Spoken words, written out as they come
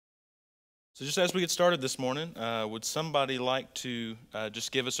So just as we get started this morning, would somebody like to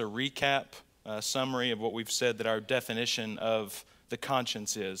just give us a recap, summary of what we've said that our definition of the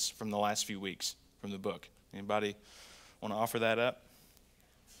conscience is from the last few weeks from the book? Anybody want to offer that up?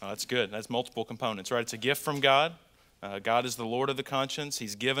 Oh, that's good. That's multiple components, right? It's a gift from God. God is the Lord of the conscience.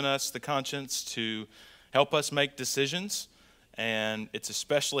 He's given us the conscience to help us make decisions, and it's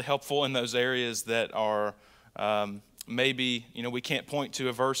especially helpful in those areas that are maybe, we can't point to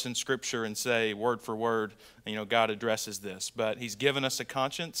a verse in Scripture and say word for word, God addresses this. But He's given us a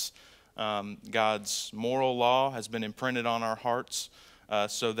conscience. God's moral law has been imprinted on our hearts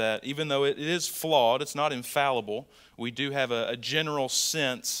so that even though it is flawed, it's not infallible, we do have a general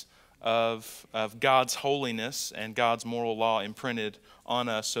sense of God's holiness and God's moral law imprinted on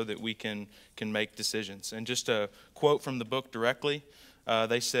us so that we can make decisions. And just a quote from the book directly,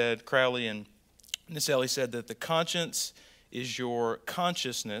 they said, Crowley and Nicelli said that the conscience is your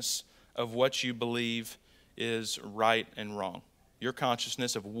consciousness of what you believe is right and wrong. Your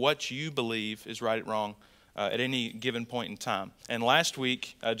consciousness of what you believe is right and wrong at any given point in time. And last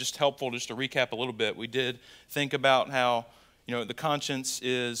week, just helpful just to recap a little bit, we did think about how the conscience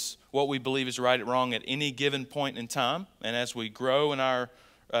is what we believe is right and wrong at any given point in time. And as we grow in our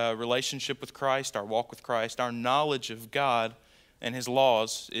relationship with Christ, our walk with Christ, our knowledge of God and His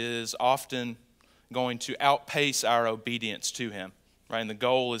laws is often going to outpace our obedience to Him, right? And the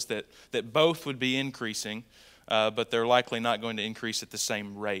goal is that both would be increasing, but they're likely not going to increase at the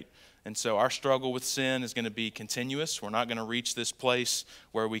same rate. And so our struggle with sin is going to be continuous. We're not going to reach this place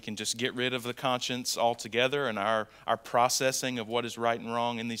where we can just get rid of the conscience altogether and our processing of what is right and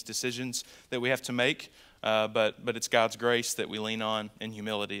wrong in these decisions that we have to make. But it's God's grace that we lean on in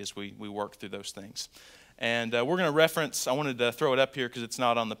humility as we work through those things. And we're going to reference, I wanted to throw it up here because it's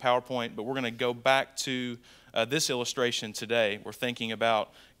not on the PowerPoint, but we're going to go back to this illustration today. We're thinking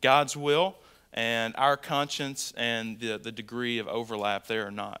about God's will and our conscience and the degree of overlap there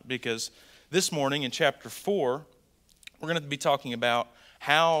or not. Because this morning in chapter 4, we're going to be talking about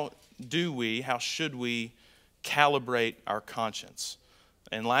how should we calibrate our conscience.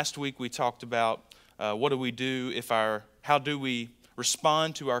 And last week we talked about what do we do how do we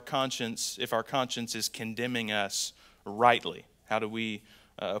respond to our conscience if our conscience is condemning us rightly? How do we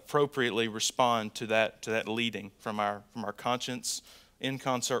appropriately respond to that leading from our conscience in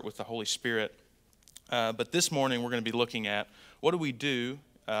concert with the Holy Spirit? But this morning we're going to be looking at what do we do,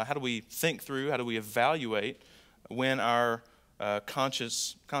 how do we think through, how do we evaluate when our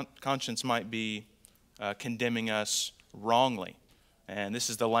conscience might be condemning us wrongly. And this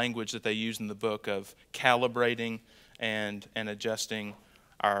is the language that they use in the book of calibrating and adjusting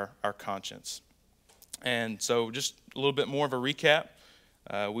our conscience. And so just a little bit more of a recap.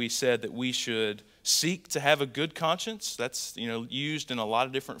 We said that we should seek to have a good conscience. That's used in a lot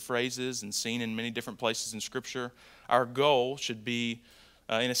of different phrases and seen in many different places in Scripture. Our goal should be,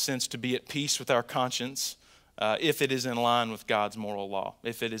 in a sense, to be at peace with our conscience if it is in line with God's moral law,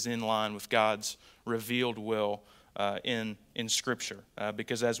 if it is in line with God's revealed will in Scripture.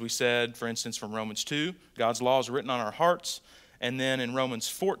 Because as we said, for instance, from Romans 2, God's law is written on our hearts. And then in Romans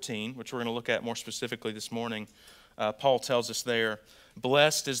 14, which we're going to look at more specifically this morning, Paul tells us there,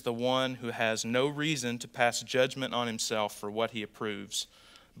 "Blessed is the one who has no reason to pass judgment on himself for what he approves.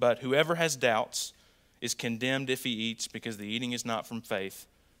 But whoever has doubts is condemned if he eats, because the eating is not from faith.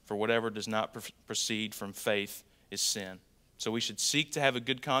 For whatever does not proceed from faith is sin." So we should seek to have a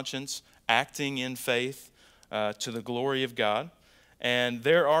good conscience, acting in faith to the glory of God. And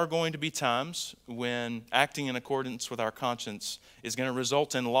there are going to be times when acting in accordance with our conscience is going to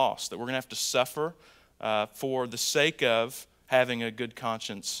result in loss, that we're going to have to suffer for the sake of having a good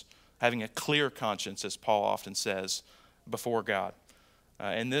conscience, having a clear conscience, as Paul often says, before God.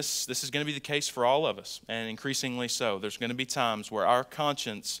 And this is going to be the case for all of us, and increasingly so. There's going to be times where our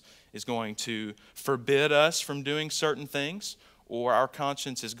conscience is going to forbid us from doing certain things, or our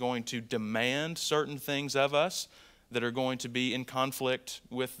conscience is going to demand certain things of us that are going to be in conflict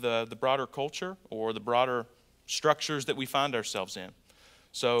with the broader culture or the broader structures that we find ourselves in.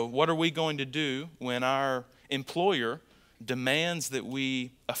 So what are we going to do when our employer demands that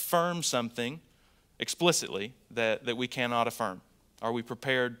we affirm something explicitly that we cannot affirm? Are we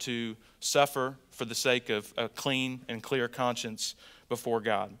prepared to suffer for the sake of a clean and clear conscience before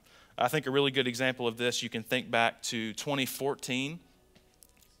God? I think a really good example of this, you can think back to 2014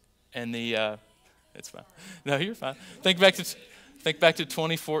 and it's fine. No, you're fine. Think back to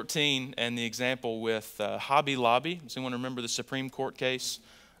 2014 and the example with Hobby Lobby. Does anyone remember the Supreme Court case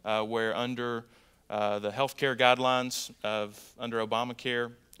where under the health care guidelines under Obamacare,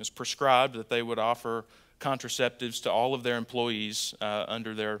 it was prescribed that they would offer contraceptives to all of their employees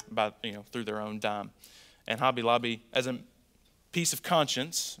through their own dime. And Hobby Lobby, as a piece of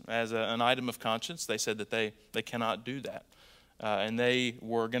conscience, as an item of conscience, they said that they cannot do that. And they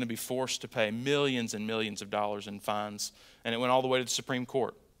were going to be forced to pay millions and millions of dollars in fines. And it went all the way to the Supreme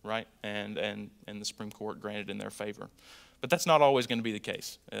Court, right? And the Supreme Court granted in their favor. But that's not always going to be the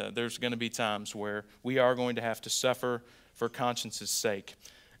case. There's going to be times where we are going to have to suffer for conscience's sake.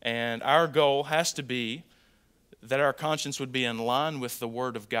 And our goal has to be that our conscience would be in line with the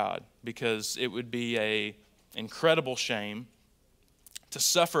Word of God, because it would be an incredible shame to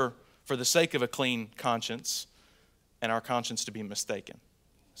suffer for the sake of a clean conscience and our conscience to be mistaken.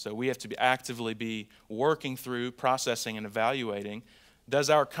 So we have to actively be working through, processing, and evaluating,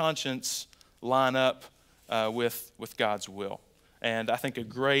 does our conscience line up with God's will? And I think a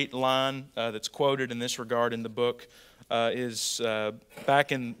great line that's quoted in this regard in the book is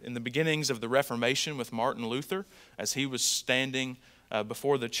back in the beginnings of the Reformation with Martin Luther, as he was standing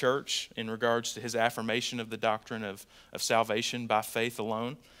before the church in regards to his affirmation of the doctrine of salvation by faith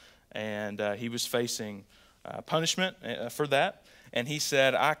alone. And he was facing punishment for that. And he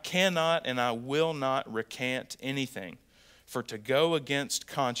said, "I cannot and I will not recant anything, for to go against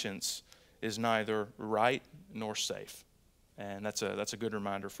conscience is neither right nor safe." And that's a good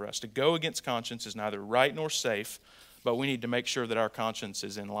reminder for us. To go against conscience is neither right nor safe, but we need to make sure that our conscience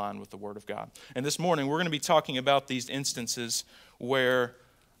is in line with the Word of God. And this morning, we're going to be talking about these instances where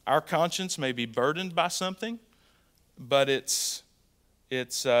our conscience may be burdened by something, but it's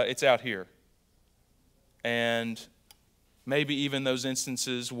out here. And maybe even those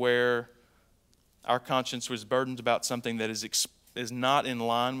instances where our conscience was burdened about something that is not in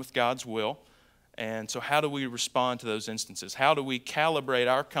line with God's will. And so how do we respond to those instances? How do we calibrate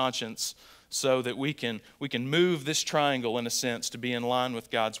our conscience so that we can move this triangle, in a sense, to be in line with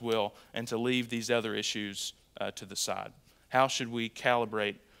God's will and to leave these other issues to the side? How should we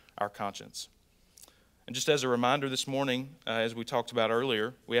calibrate our conscience? And just as a reminder this morning, as we talked about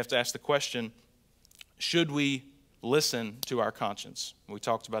earlier, we have to ask the question, should we listen to our conscience? We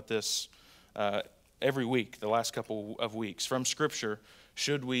talked about this every week, the last couple of weeks. From Scripture,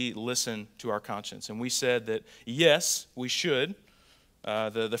 should we listen to our conscience? And we said that, yes, we should.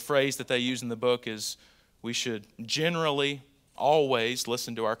 The phrase that they use in the book is we should generally always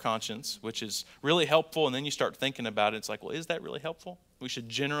listen to our conscience, which is really helpful. And then you start thinking about it. It's like, well, is that really helpful? We should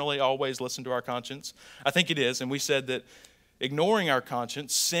generally always listen to our conscience. I think it is. And we said that ignoring our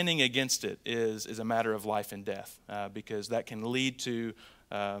conscience, sinning against it, is a matter of life and death, because that can lead to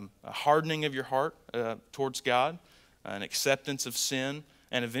a hardening of your heart towards God, an acceptance of sin,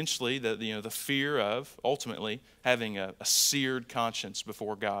 and eventually the fear of ultimately having a seared conscience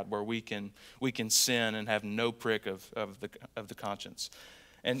before God, where we can sin and have no prick of the conscience.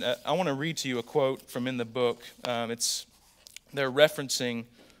 And I want to read to you a quote from in the book. They're referencing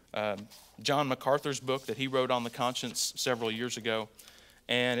John MacArthur's book that he wrote on the conscience several years ago,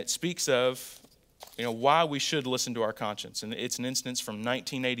 and it speaks of why we should listen to our conscience. And it's an instance from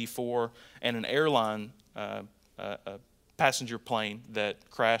 1984 and an airline passenger plane that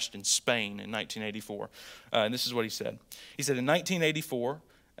crashed in Spain in 1984. And this is what he said. He said, in 1984,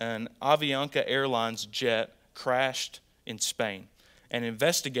 an Avianca Airlines jet crashed in Spain, and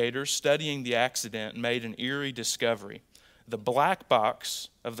investigators studying the accident made an eerie discovery. The black box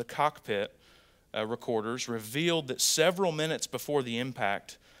of the cockpit recorders revealed that several minutes before the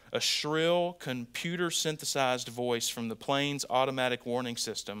impact, a shrill, computer-synthesized voice from the plane's automatic warning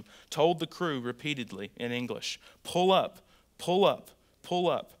system told the crew repeatedly in English, "Pull up, pull up, pull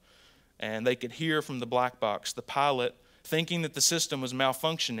up." And they could hear from the black box. The pilot, thinking that the system was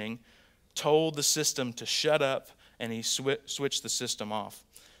malfunctioning, told the system to shut up, and he switched the system off.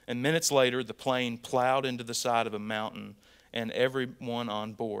 And minutes later, the plane plowed into the side of a mountain, and everyone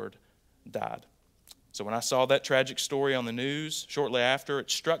on board died. So when I saw that tragic story on the news shortly after, it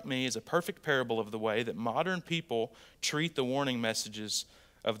struck me as a perfect parable of the way that modern people treat the warning messages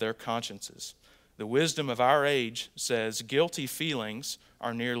of their consciences. The wisdom of our age says guilty feelings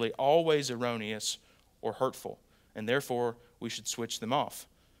are nearly always erroneous or hurtful, and therefore we should switch them off.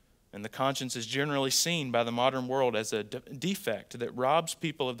 And the conscience is generally seen by the modern world as a defect that robs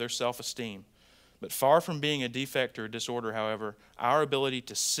people of their self-esteem. But far from being a defect or a disorder, however, our ability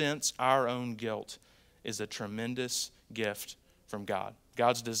to sense our own guilt is a tremendous gift from God.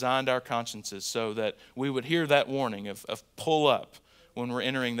 God's designed our consciences so that we would hear that warning of pull up when we're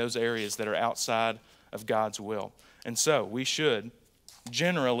entering those areas that are outside of God's will. And so we should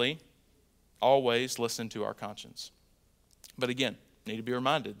generally always listen to our conscience. But again, need to be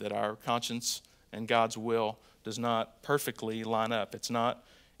reminded that our conscience and God's will does not perfectly line up. It's not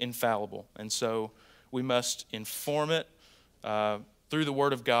infallible. And so we must inform it through the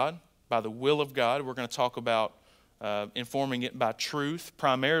Word of God, by the will of God. We're going to talk about informing it by truth,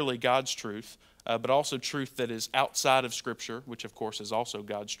 primarily God's truth, but also truth that is outside of Scripture, which of course is also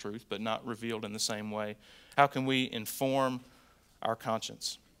God's truth, but not revealed in the same way. How can we inform our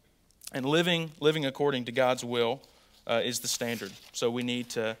conscience? And living according to God's will is the standard. So we need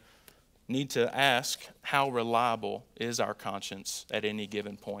to ask, how reliable is our conscience at any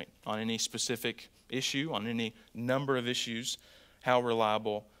given point, on any specific issue, on any number of issues? How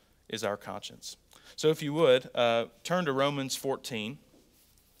reliable is our conscience? So if you would, turn to Romans 14.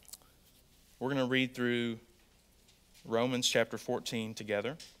 We're going to read through Romans chapter 14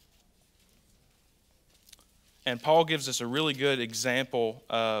 together. And Paul gives us a really good example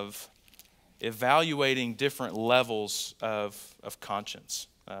of evaluating different levels of conscience,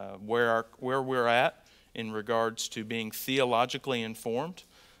 where we're at in regards to being theologically informed,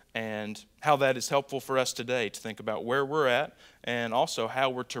 and how that is helpful for us today to think about where we're at, and also how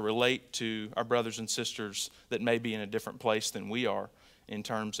we're to relate to our brothers and sisters that may be in a different place than we are in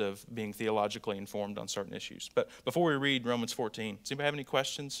terms of being theologically informed on certain issues. But before we read Romans 14, does anybody have any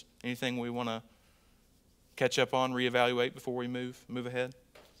questions? Anything we want to catch up on, reevaluate before we move ahead?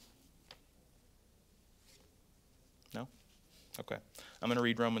 No? Okay. I'm going to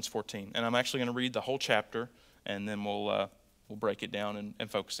read Romans 14, and I'm actually going to read the whole chapter, and then we'll break it down and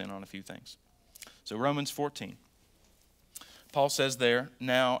focus in on a few things. So Romans 14. Paul says there,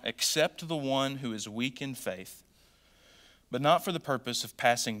 "Now accept the one who is weak in faith, but not for the purpose of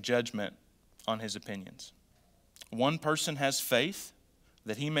passing judgment on his opinions. One person has faith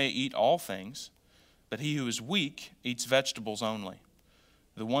that he may eat all things, but he who is weak eats vegetables only.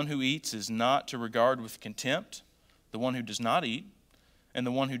 The one who eats is not to regard with contempt the one who does not eat, and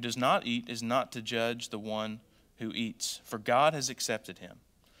the one who does not eat is not to judge the one who eats, for God has accepted him.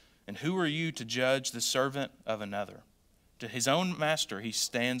 And who are you to judge the servant of another? To his own master he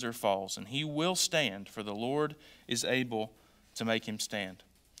stands or falls, and he will stand, for the Lord is able to make him stand.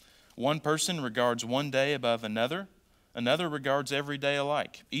 One person regards one day above another, another regards every day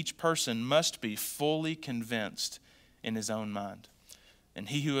alike. Each person must be fully convinced in his own mind. And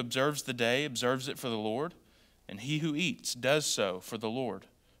he who observes the day observes it for the Lord, and he who eats does so for the Lord,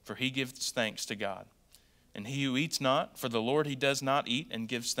 for he gives thanks to God. And he who eats not, for the Lord he does not eat, and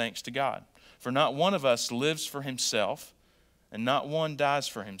gives thanks to God. For not one of us lives for himself, and not one dies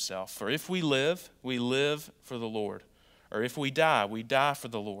for himself. For if we live for the Lord. Or if we die for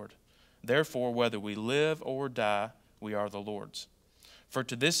the Lord. Therefore, whether we live or die, we are the Lord's. For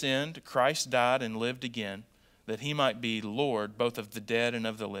to this end Christ died and lived again, that he might be Lord both of the dead and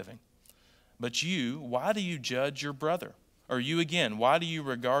of the living. But you, why do you judge your brother? Or you again, why do you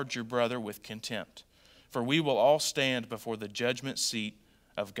regard your brother with contempt? For we will all stand before the judgment seat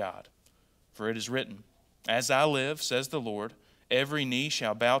of God. For it is written, As I live, says the Lord, every knee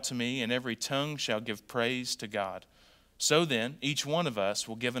shall bow to me, and every tongue shall give praise to God. So then, each one of us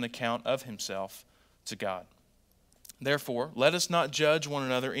will give an account of himself to God. Therefore, let us not judge one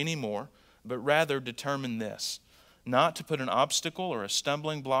another any more, but rather determine this, not to put an obstacle or a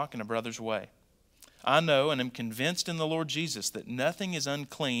stumbling block in a brother's way. I know and am convinced in the Lord Jesus that nothing is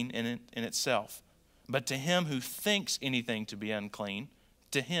unclean in itself, but to him who thinks anything to be unclean,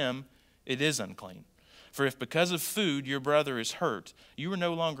 to him it is unclean. For if because of food your brother is hurt, you are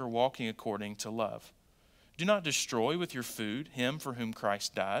no longer walking according to love. Do not destroy with your food him for whom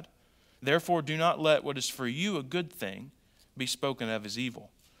Christ died. Therefore do not let what is for you a good thing be spoken of as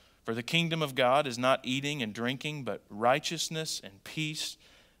evil. For the kingdom of God is not eating and drinking, but righteousness and peace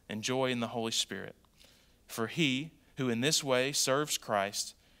and joy in the Holy Spirit. For he who in this way serves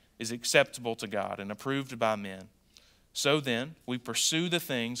Christ is acceptable to God and approved by men. So then we pursue the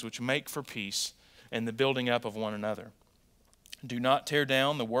things which make for peace and the building up of one another. Do not tear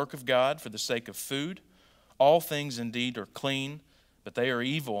down the work of God for the sake of food. All things indeed are clean, but they are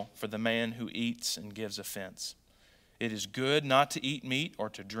evil for the man who eats and gives offense. It is good not to eat meat or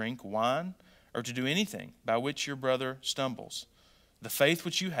to drink wine or to do anything by which your brother stumbles. The faith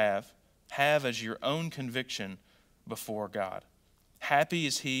which you have as your own conviction before God. Happy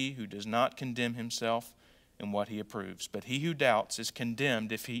is he who does not condemn himself in what he approves, but he who doubts is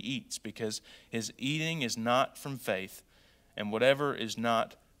condemned if he eats, because his eating is not from faith, and whatever is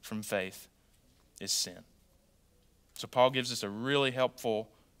not from faith is sin. So Paul gives us a really helpful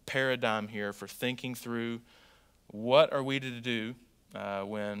paradigm here for thinking through what are we to do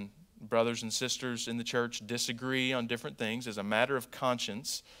when brothers and sisters in the church disagree on different things as a matter of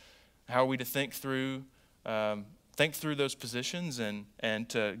conscience. How are we to think through those positions and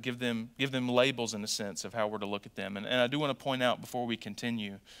to give them labels in a sense of how we're to look at them. And I do want to point out before we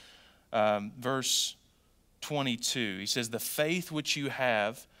continue, verse 22. He says, the faith which you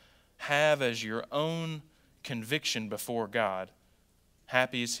have as your own conviction before God.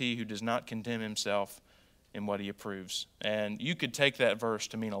 Happy is he who does not condemn himself in what he approves. And you could take that verse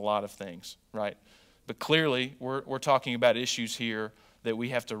to mean a lot of things, right? But clearly, we're talking about issues here that we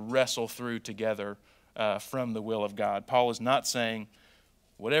have to wrestle through together from the will of God. Paul is not saying,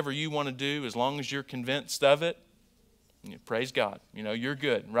 whatever you want to do, as long as you're convinced of it, praise God. You're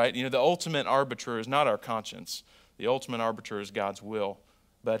good, right? The ultimate arbiter is not our conscience. The ultimate arbiter is God's will.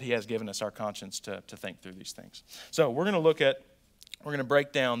 But he has given us our conscience to think through these things. So we're going to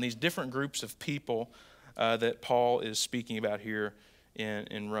break down these different groups of people that Paul is speaking about here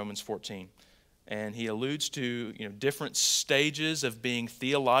in Romans 14. And he alludes to different stages of being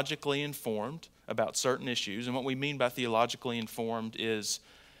theologically informed about certain issues. And what we mean by theologically informed is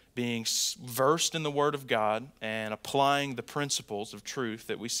being versed in the Word of God and applying the principles of truth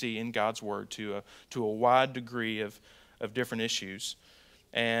that we see in God's Word to a wide degree of different issues.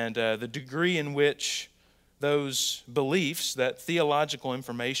 And the degree in which those beliefs, that theological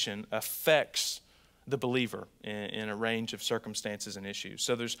information, affects the believer in a range of circumstances and issues.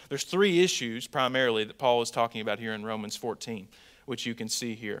 So there's three issues primarily that Paul is talking about here in Romans 14, which you can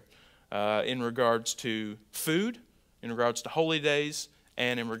see here, in regards to food, in regards to holy days,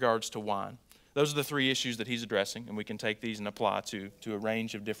 and in regards to wine. Those are the three issues that he's addressing, and we can take these and apply to a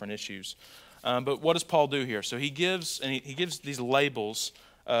range of different issues. But what does Paul do here? So he gives these labels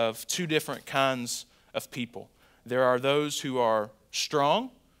of two different kinds of people. There are those who are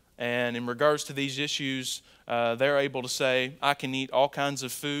strong, and in regards to these issues, they're able to say, I can eat all kinds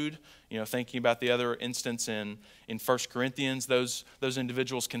of food. Thinking about the other instance in 1 Corinthians, those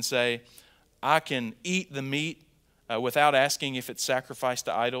individuals can say, I can eat the meat without asking if it's sacrificed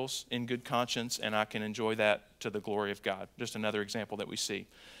to idols in good conscience, and I can enjoy that to the glory of God. Just another example that we see.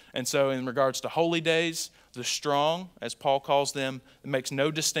 And so in regards to holy days, the strong, as Paul calls them, it makes no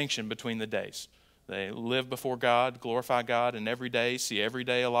distinction between the days. They live before God, glorify God in every day, see every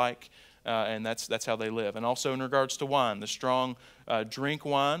day alike, and that's how they live. And also in regards to wine, the strong drink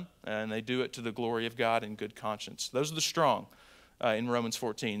wine, and they do it to the glory of God in good conscience. Those are the strong in Romans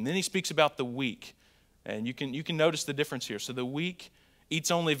 14. Then he speaks about the weak, and you can notice the difference here. So the weak eats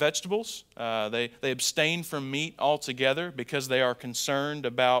only vegetables. They abstain from meat altogether because they are concerned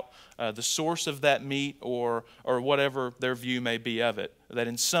about the source of that meat or whatever their view may be of it. That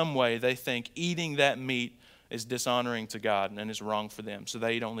in some way they think eating that meat is dishonoring to God and is wrong for them. So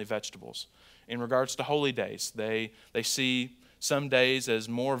they eat only vegetables. In regards to holy days, they see some days as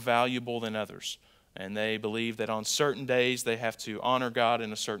more valuable than others. And they believe that on certain days they have to honor God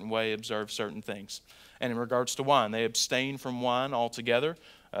in a certain way, observe certain things. And in regards to wine, they abstain from wine altogether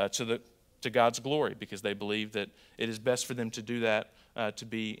to God's glory because they believe that it is best for them to do that to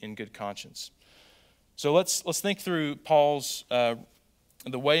be in good conscience. So let's think through Paul's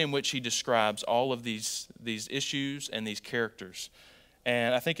the way in which he describes all of these issues and these characters.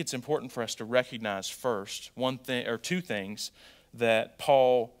 And I think it's important for us to recognize first one thing or two things that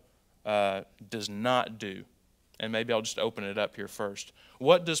Paul does not do. And maybe I'll just open it up here first.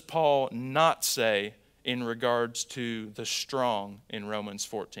 What does Paul not say in regards to the strong in Romans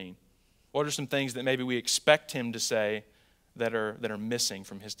 14? What are some things that maybe we expect him to say that are missing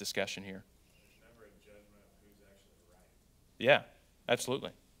from his discussion here? There's never a judgment of who's actually right. Yeah, absolutely.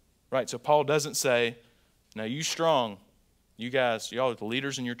 Right, so Paul doesn't say, now you strong, you guys, y'all are the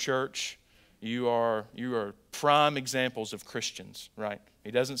leaders in your church, you are prime examples of Christians, right? He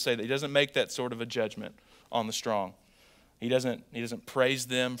doesn't say that. He doesn't make that sort of a judgment on the strong. He doesn't praise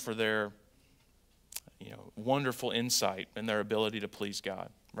them for their wonderful insight and their ability to please God,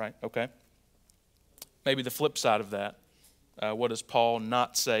 right? Okay. Maybe the flip side of that, what does Paul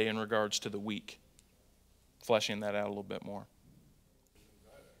not say in regards to the weak? Fleshing that out a little bit more.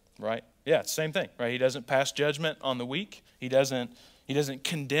 Right? Yeah, same thing, right? He doesn't pass judgment on the weak. He doesn't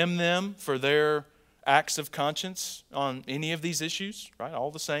condemn them for their acts of conscience on any of these issues, right? All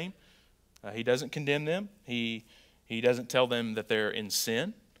the same. He doesn't condemn them. He doesn't tell them that they're in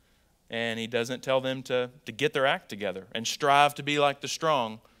sin. And he doesn't tell them to get their act together and strive to be like the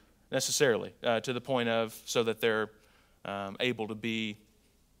strong necessarily, to the point of so that they're able to be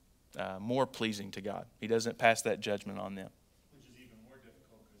more pleasing to God. He doesn't pass that judgment on them. Which is even more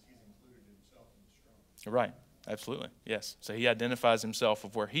difficult because he's included himself in the strong. Right, absolutely, yes. So he identifies himself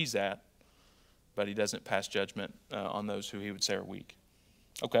of where he's at, but he doesn't pass judgment on those who he would say are weak.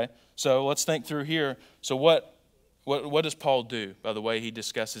 Okay, so let's think through here. So what does Paul do by the way he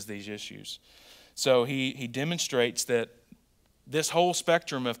discusses these issues? So he demonstrates that this whole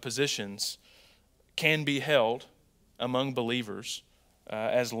spectrum of positions can be held among believers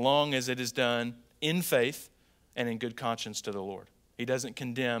as long as it is done in faith and in good conscience to the Lord. He doesn't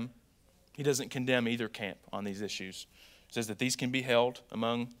condemn either camp on these issues. He says that these can be held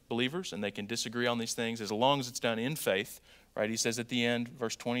among believers and they can disagree on these things as long as it's done in faith. Right? He says at the end,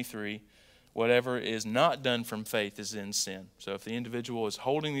 verse 23, whatever is not done from faith is in sin. So if the individual is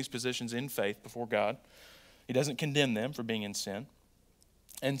holding these positions in faith before God, he doesn't condemn them for being in sin.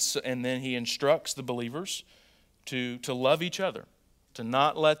 And then he instructs the believers to love each other, to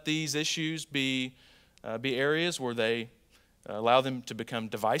not let these issues be areas where they allow them to become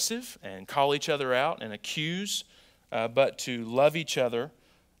divisive and call each other out and accuse, but to love each other,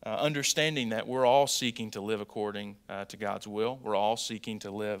 understanding that we're all seeking to live according to God's will. We're all seeking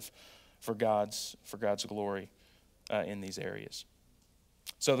to live for God's glory in these areas.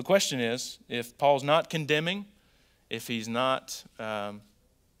 So the question is, if Paul's not condemning, if he's not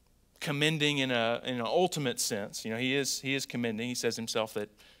commending in an ultimate sense, he is commending. He says himself that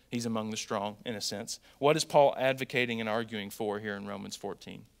he's among the strong in a sense. What is Paul advocating and arguing for here in Romans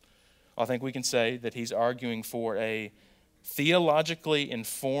 14? I think we can say that he's arguing for a theologically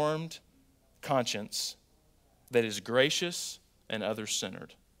informed conscience that is gracious and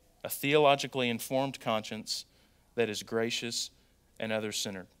others-centered. A theologically informed conscience that is gracious and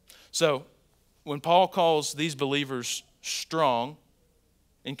others-centered. So, when Paul calls these believers strong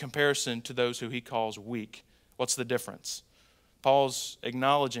in comparison to those who he calls weak, what's the difference? Paul's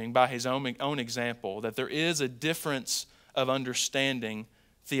acknowledging by his own example that there is a difference of understanding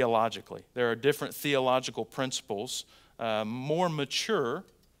theologically. There are different theological principles, more mature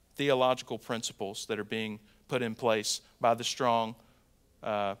theological principles that are being put in place by the strong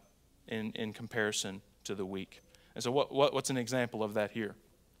in comparison to the weak. And so what's an example of that here?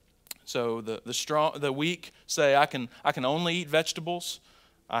 So the weak say, I can only eat vegetables.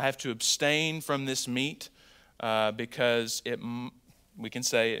 I have to abstain from this meat because we can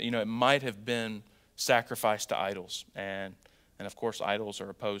say, it might have been sacrificed to idols. And of course, idols are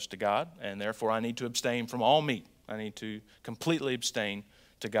opposed to God, and therefore I need to abstain from all meat. I need to completely abstain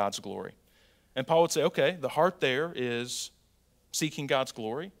to God's glory. And Paul would say, okay, the heart there is seeking God's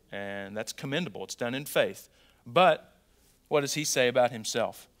glory, and that's commendable. It's done in faith. But what does he say about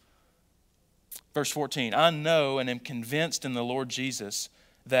himself? Verse 14, I know and am convinced in the Lord Jesus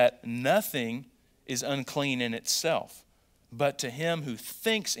that nothing is unclean in itself, but to him who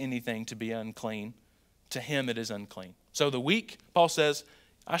thinks anything to be unclean, to him it is unclean. So the weak, Paul says,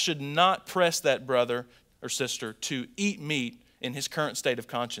 I should not press that brother or sister to eat meat in his current state of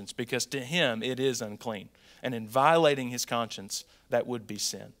conscience, because to him it is unclean. And in violating his conscience, that would be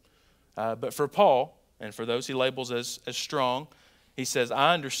sin. But for Paul, and for those he labels as strong, he says,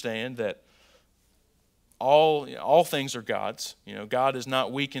 I understand that all things are God's. God is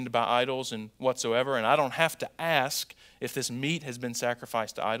not weakened by idols and whatsoever, and I don't have to ask if this meat has been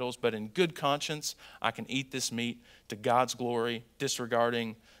sacrificed to idols, but in good conscience, I can eat this meat to God's glory,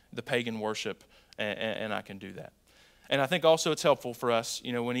 disregarding the pagan worship, and I can do that. And I think also it's helpful for us,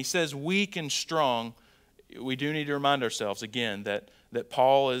 when he says weak and strong, we do need to remind ourselves again that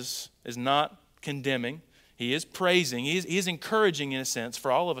Paul is not condemning. He is praising. He is encouraging, in a sense,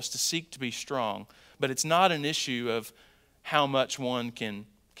 for all of us to seek to be strong. But it's not an issue of how much one can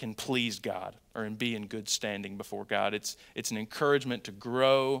please God or be in good standing before God. It's an encouragement to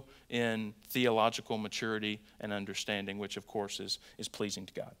grow in theological maturity and understanding, which of course is pleasing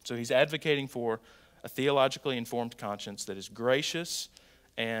to God. So he's advocating for a theologically informed conscience that is gracious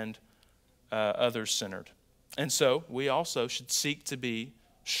and others-centered. And so we also should seek to be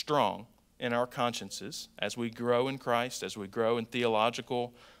strong in our consciences as we grow in Christ, as we grow in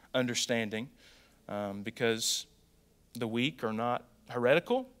theological understanding, because the weak are not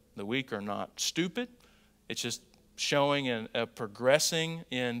heretical, the weak are not stupid. It's just showing a progressing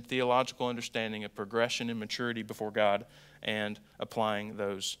in theological understanding, a progression in maturity before God, and applying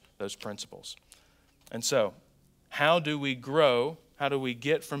those principles. And so, how do we grow? How do we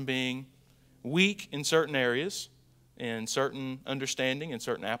get from being weak in certain areas, in certain understanding, in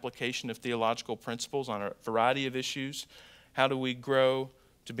certain application of theological principles on a variety of issues? How do we grow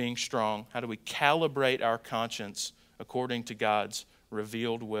to being strong? How do we calibrate our conscience according to God's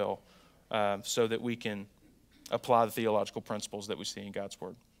revealed will so that we can apply the theological principles that we see in God's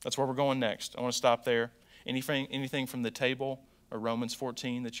Word? That's where we're going next. I want to stop there. Anything from the table or Romans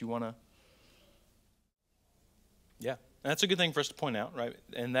 14 that you want to? Yeah, that's a good thing for us to point out, right?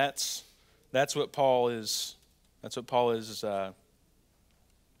 And that's what Paul is. That's what Paul is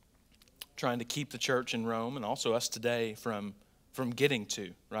trying to keep the church in Rome and also us today from getting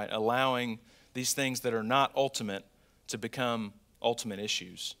to, right? Allowing these things that are not ultimate to become ultimate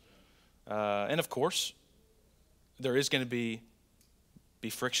issues. And of course, there is going to be be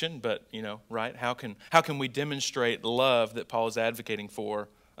friction, but, right? How can we demonstrate love that Paul is advocating for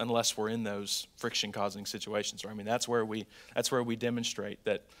unless we're in those friction-causing situations? I mean, that's where we demonstrate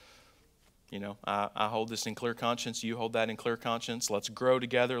that, I hold this in clear conscience, you hold that in clear conscience. Let's grow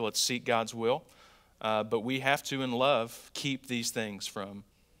together. Let's seek God's will. But we have to, in love, keep these things from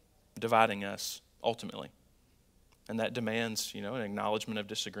dividing us ultimately. And that demands, an acknowledgement of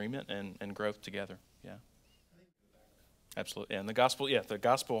disagreement and growth together. Yeah. Absolutely. And the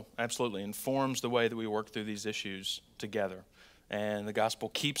gospel absolutely informs the way that we work through these issues together. And the gospel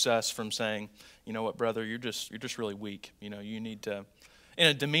keeps us from saying, you know what, brother, you're just really weak. You need to, in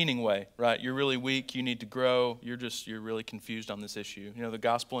a demeaning way, right? You're really weak. You need to grow. You're really confused on this issue. The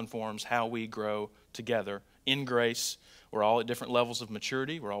gospel informs how we grow together in grace. We're all at different levels of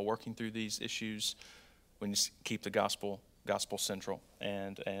maturity. We're all working through these issues. We need to keep the gospel central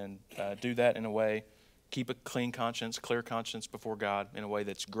and do that in a way. Keep a clean conscience, clear conscience before God in a way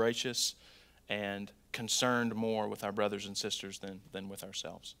that's gracious and concerned more with our brothers and sisters than with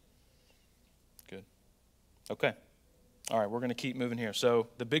ourselves. Good. Okay. All right, we're going to keep moving here. So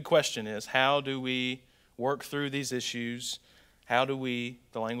the big question is, how do we work through these issues? How do we,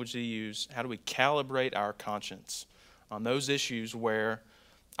 the language that you use, how do we calibrate our conscience on those issues where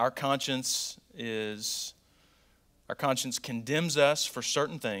our conscience condemns us for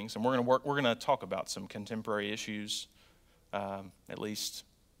certain things, and we're going to talk about some contemporary issues, at least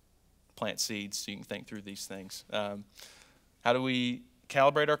plant seeds so you can think through these things. How do we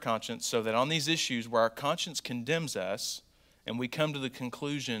calibrate our conscience so that on these issues where our conscience condemns us and we come to the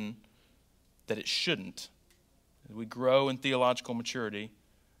conclusion that it shouldn't, as we grow in theological maturity,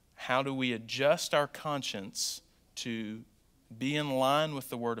 how do we adjust our conscience to be in line with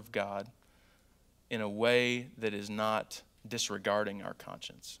the Word of God in a way that is not disregarding our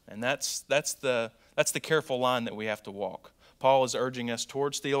conscience? And that's the careful line that we have to walk. Paul is urging us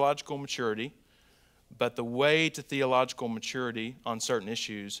towards theological maturity, but the way to theological maturity on certain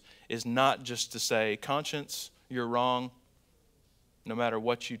issues is not just to say, conscience, you're wrong. No matter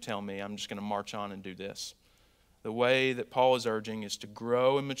what you tell me, I'm just going to march on and do this. The way that Paul is urging is to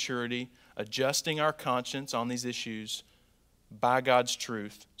grow in maturity, adjusting our conscience on these issues by God's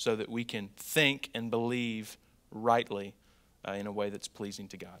truth so that we can think and believe rightly in a way that's pleasing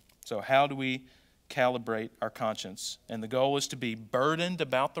to God. So how do we calibrate our conscience? And the goal is to be burdened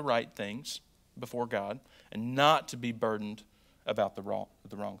about the right things before God and not to be burdened about the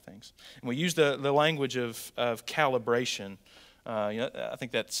wrong things. And we use the language of calibration. I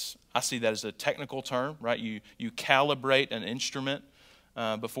think I see that as a technical term, right? You calibrate an instrument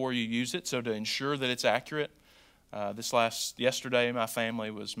before you use it, so to ensure that it's accurate. Yesterday, my family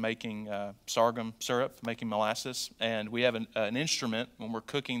was making sorghum syrup, making molasses, and we have an instrument when we're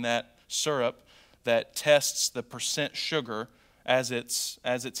cooking that syrup that tests the percent sugar as it's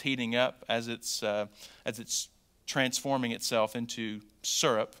heating up, as it's transforming itself into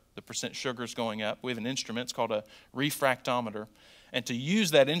syrup. The percent sugar is going up. We have an instrument. It's called a refractometer, and to use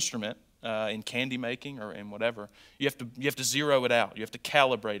that instrument in candy making or in whatever, you have to zero it out. You have to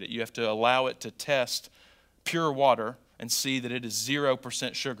calibrate it. You have to allow it to test pure water and see that it is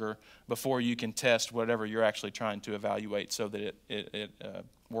 0% sugar before you can test whatever you're actually trying to evaluate so that it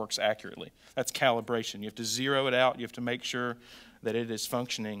works accurately. That's calibration. You have to zero it out. You have to make sure that it is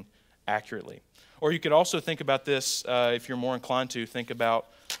functioning accurately. Or you could also think about this, if you're more inclined to, think about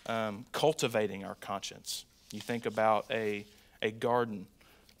cultivating our conscience. You think about a garden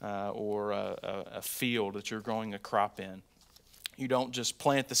or a field that you're growing a crop in. You don't just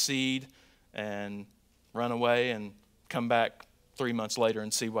plant the seed and run away and come back 3 months later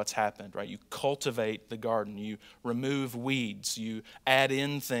and see what's happened, right? You cultivate the garden. You remove weeds. You add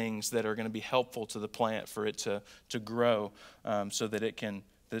in things that are going to be helpful to the plant for it to grow so that it can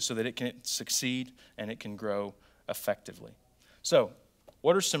succeed and it can grow effectively. So,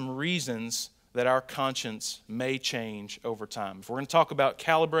 what are some reasons that our conscience may change over time? If we're going to talk about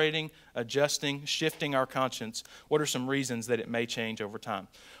calibrating, adjusting, shifting our conscience, what are some reasons that it may change over time?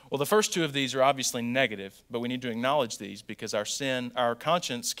 Well, the first two of these are obviously negative, but we need to acknowledge these because our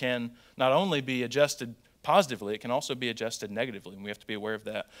conscience can not only be adjusted positively, it can also be adjusted negatively, and we have to be aware of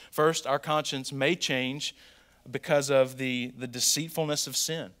that. First, our conscience may change because of the deceitfulness of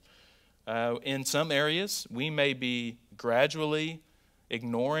sin. In some areas, we may be gradually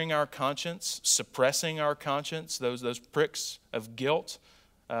ignoring our conscience, suppressing our conscience, those pricks of guilt,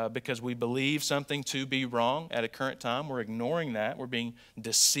 because we believe something to be wrong at a current time. We're ignoring that. We're being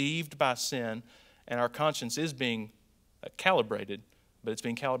deceived by sin, and our conscience is being calibrated, but it's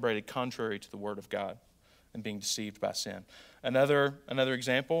being calibrated contrary to the Word of God. and being deceived by sin. Another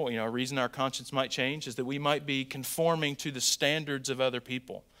example, a reason our conscience might change is that we might be conforming to the standards of other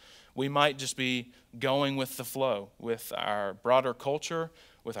people. We might just be going with the flow, with our broader culture,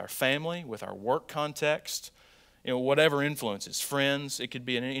 with our family, with our work context, whatever influences, friends, it could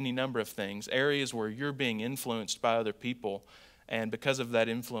be in any number of things, areas where you're being influenced by other people, and because of that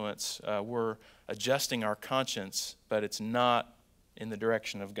influence, we're adjusting our conscience, but it's not in the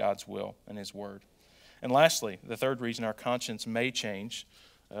direction of God's will and His Word. And lastly, the third reason our conscience may change,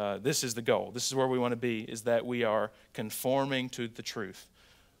 this is the goal. This is where we want to be, is that we are conforming to the truth,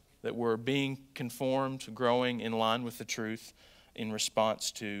 that we're being conformed, growing in line with the truth in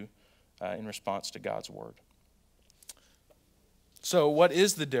response to God's Word. So what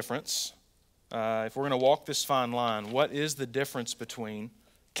is the difference, if we're going to walk this fine line, what is the difference between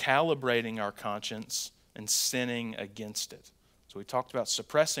calibrating our conscience and sinning against it? So we talked about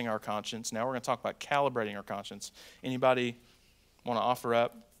suppressing our conscience. Now we're going to talk about calibrating our conscience. Anybody want to offer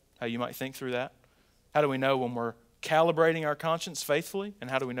up how you might think through that? How do we know when we're calibrating our conscience faithfully?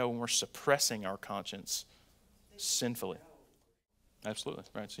 And how do we know when we're suppressing our conscience sinfully? Absolutely.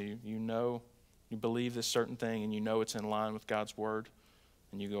 Right. So you believe this certain thing and you know it's in line with God's Word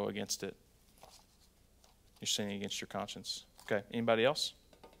and you go against it. You're sinning against your conscience. Okay. Anybody else?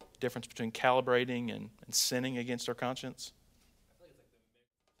 Difference between calibrating and sinning against our conscience?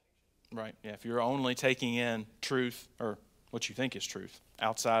 Right, yeah, if you're only taking in truth, or what you think is truth,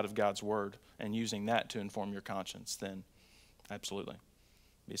 outside of God's Word and using that to inform your conscience, then absolutely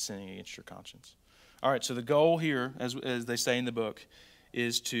be sinning against your conscience. All right, so the goal here, as they say in the book,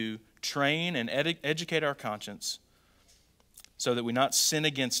 is to train and educate our conscience so that we not sin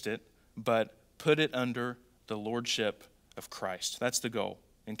against it, but put it under the lordship of Christ. That's the goal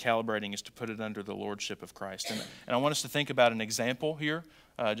in calibrating, is to put it under the lordship of Christ. And I want us to think about an example here,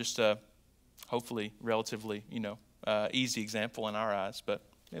 just a hopefully relatively, easy example in our eyes, but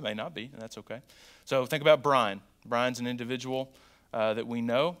it may not be, and that's okay. So think about Brian. Brian's an individual that we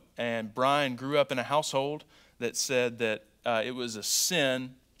know, and Brian grew up in a household that said that it was a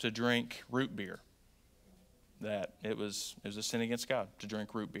sin to drink root beer, that it was a sin against God to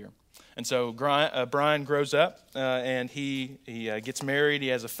drink root beer. And so Brian grows up, and he gets married, he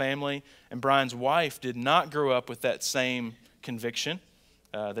has a family, and Brian's wife did not grow up with that same conviction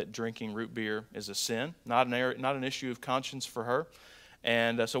that drinking root beer is a sin, not an issue of conscience for her.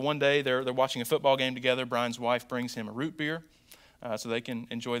 And so one day they're watching a football game together. Brian's wife brings him a root beer so they can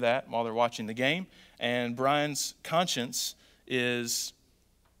enjoy that while they're watching the game. And Brian's conscience is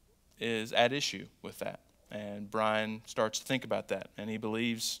at issue with that. And Brian starts to think about that, and he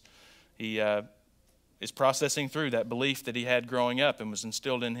believes he is processing through that belief that he had growing up and was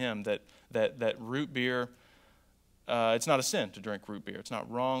instilled in him that root beer. It's not a sin to drink root beer. It's not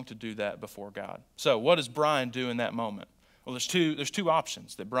wrong to do that before God. So what does Brian do in that moment? Well, there's two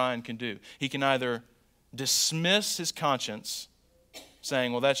options that Brian can do. He can either dismiss his conscience,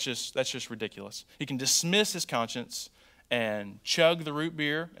 saying, well, that's just ridiculous. He can dismiss his conscience and chug the root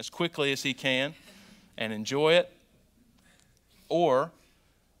beer as quickly as he can and enjoy it. Or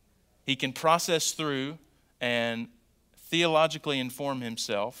he can process through and theologically inform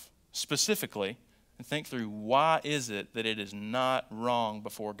himself specifically and think through, why is it that it is not wrong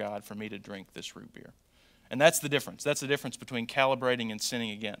before God for me to drink this root beer? And that's the difference. That's the difference between calibrating and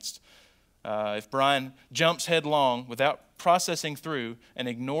sinning against. If Brian jumps headlong without processing through and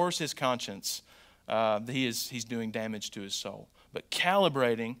ignores his conscience, he's doing damage to his soul. But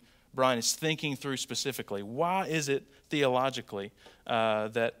calibrating, Brian is thinking through specifically, why is it theologically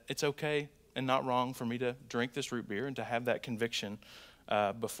that it's okay and not wrong for me to drink this root beer and to have that conviction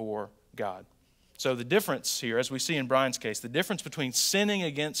before God? So the difference here, as we see in Brian's case, the difference between sinning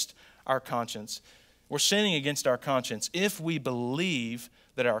against our conscience, we're sinning against our conscience if we believe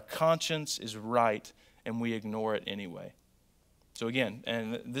that our conscience is right and we ignore it anyway. So again,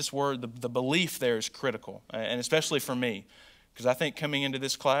 and this word, the belief there is critical, and especially for me, because I think coming into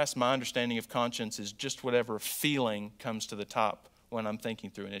this class, my understanding of conscience is just whatever feeling comes to the top when I'm thinking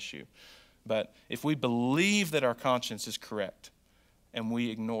through an issue. But if we believe that our conscience is correct, and we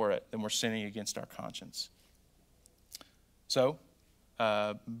ignore it, then we're sinning against our conscience. So,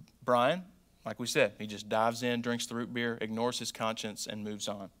 Brian, like we said, he just dives in, drinks the root beer, ignores his conscience, and moves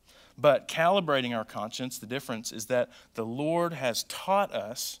on. But calibrating our conscience, the difference is that the Lord has taught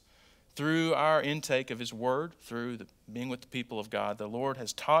us through our intake of His Word, through being with the people of God, the Lord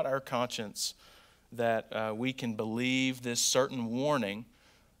has taught our conscience that we can believe this certain warning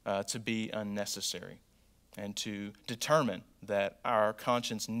to be unnecessary, and to determine that our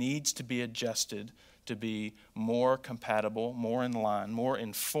conscience needs to be adjusted to be more compatible, more in line, more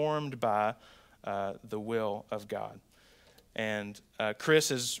informed by the will of God. And Chris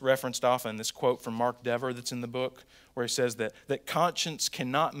has referenced often this quote from Mark Dever that's in the book, where he says that conscience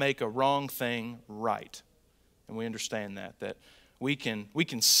cannot make a wrong thing right. And we understand that we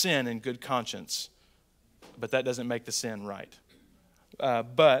can sin in good conscience, but that doesn't make the sin right.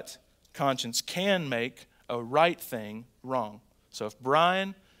 But conscience can make a right thing wrong. So if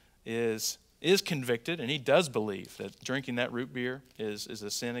Brian is convicted, and he does believe that drinking that root beer is a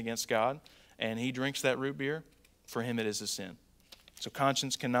sin against God, and he drinks that root beer, for him it is a sin. So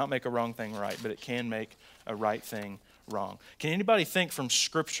conscience cannot make a wrong thing right, but it can make a right thing wrong. Can anybody think from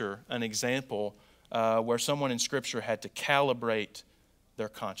Scripture an example where someone in Scripture had to calibrate their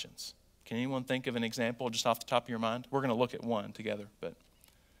conscience? Can anyone think of an example just off the top of your mind? We're going to look at one together, but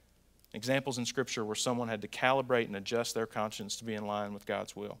examples in Scripture where someone had to calibrate and adjust their conscience to be in line with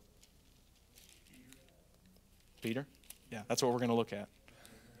God's will. Peter? Yeah, that's what we're going to look at.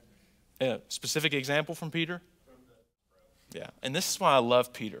 A specific example from Peter? Yeah, and this is why I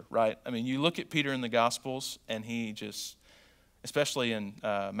love Peter, right? I mean, you look at Peter in the Gospels, and he just, especially in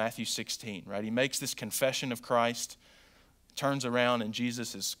Matthew 16, right? He makes this confession of Christ, turns around, and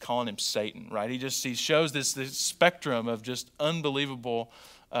Jesus is calling him Satan, right? He shows this spectrum of just unbelievable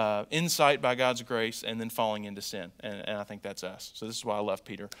insight by God's grace and then falling into sin. And I think that's us. So this is why I love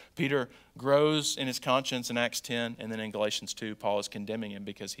Peter. Peter grows in his conscience in Acts 10, and then in Galatians 2, Paul is condemning him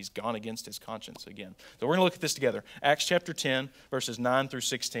because he's gone against his conscience again. So we're going to look at this together. Acts chapter 10, verses 9 through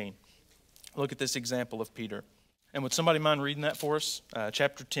 16. Look at this example of Peter. And would somebody mind reading that for us?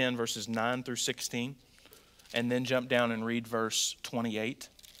 Chapter 10, verses 9 through 16. And then jump down and read verse 28.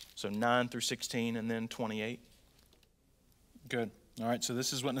 So 9 through 16 and then 28. Good. All right, so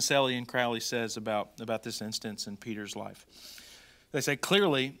this is what Naselli and Crowley says about this instance in Peter's life. They say,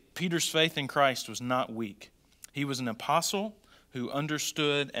 clearly, Peter's faith in Christ was not weak. He was an apostle who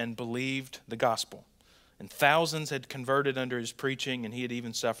understood and believed the gospel. And thousands had converted under his preaching, and he had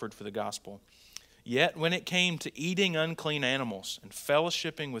even suffered for the gospel. Yet when it came to eating unclean animals and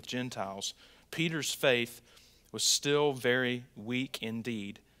fellowshipping with Gentiles, Peter's faith was still very weak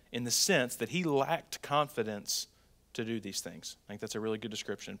indeed, in the sense that he lacked confidence to do these things. I think that's a really good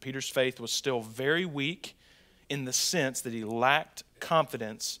description. Peter's faith was still very weak in the sense that he lacked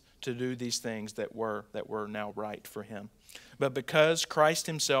confidence to do these things that were now right for him. But because Christ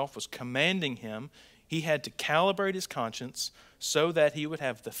himself was commanding him, he had to calibrate his conscience so that he would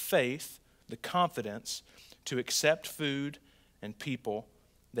have the faith, the confidence to accept food and people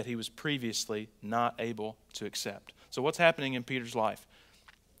that he was previously not able to accept. So what's happening in Peter's life?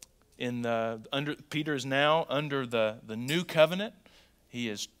 Peter is now under the new covenant.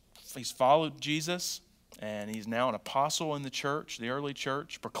 He's followed Jesus, and he's now an apostle in the church, the early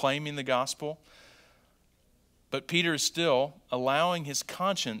church, proclaiming the gospel. But Peter is still allowing his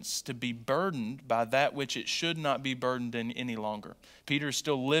conscience to be burdened by that which it should not be burdened in any longer. Peter is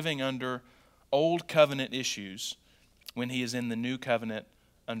still living under old covenant issues when he is in the new covenant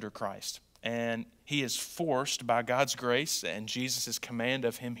under Christ. And he is forced by God's grace and Jesus' command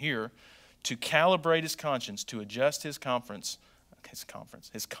of him here to calibrate his conscience, to adjust his conscience,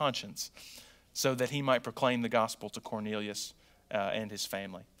 so that he might proclaim the gospel to Cornelius and his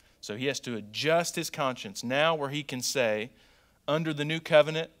family. So he has to adjust his conscience now where he can say, under the new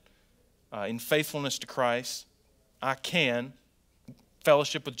covenant, in faithfulness to Christ, I can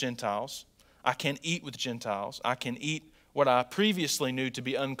fellowship with Gentiles. I can eat with Gentiles. I can eat what I previously knew to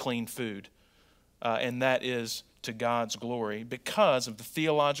be unclean food, and that is to God's glory because of the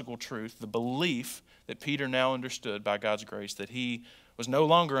theological truth, the belief that Peter now understood by God's grace that he was no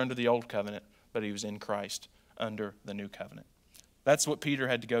longer under the old covenant, but he was in Christ under the new covenant. That's what Peter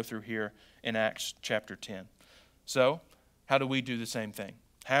had to go through here in Acts chapter 10. So, how do we do the same thing?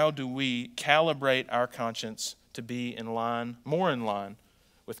 How do we calibrate our conscience to be more in line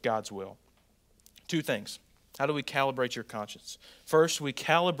with God's will? Two things. How do we calibrate your conscience? First, we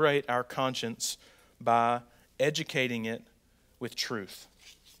calibrate our conscience by educating it with truth.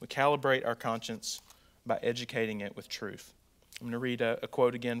 We calibrate our conscience by educating it with truth. I'm going to read a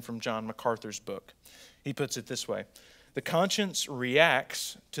quote again from John MacArthur's book. He puts it this way: the conscience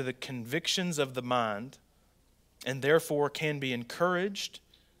reacts to the convictions of the mind and therefore can be encouraged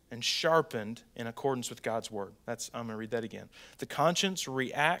and sharpened in accordance with God's word. I'm going to read that again. The conscience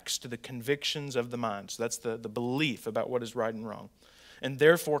reacts to the convictions of the mind. So that's the belief about what is right and wrong. And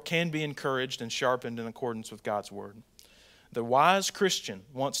therefore can be encouraged and sharpened in accordance with God's word. The wise Christian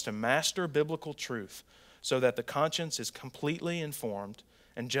wants to master biblical truth so that the conscience is completely informed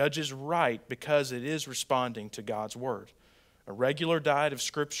and judges right because it is responding to God's word. A regular diet of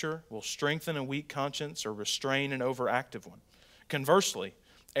Scripture will strengthen a weak conscience or restrain an overactive one. Conversely,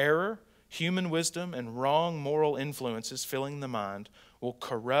 error human wisdom and wrong moral influences filling the mind will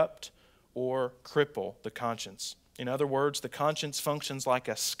corrupt or cripple the conscience. In other words, the conscience functions like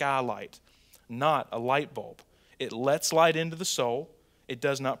a skylight, not a light bulb. It lets light into the soul. It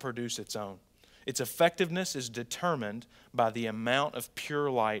does not produce its own. Its effectiveness is determined by the amount of pure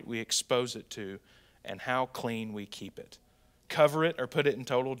light we expose it to and how clean we keep it. Cover it or put it in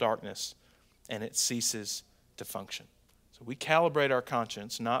total darkness, and it ceases to function. So we calibrate our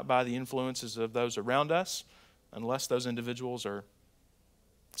conscience not by the influences of those around us, unless those individuals are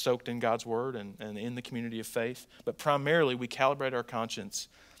soaked in God's Word and in the community of faith, but primarily we calibrate our conscience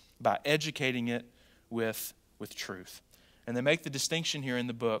by educating it with truth. And they make the distinction here in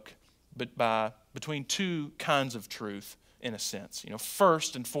the book between two kinds of truth, in a sense.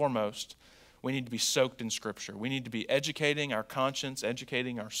 First and foremost, we need to be soaked in Scripture. We need to be educating our conscience,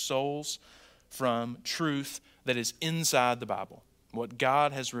 educating our souls from truth that is inside the Bible, what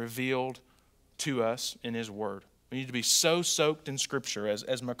God has revealed to us in His Word. We need to be so soaked in Scripture.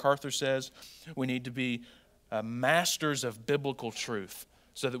 As MacArthur says, we need to be masters of biblical truth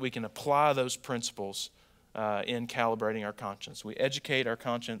so that we can apply those principles in calibrating our conscience. We educate our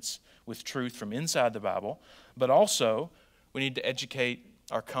conscience with truth from inside the Bible, but also we need to educate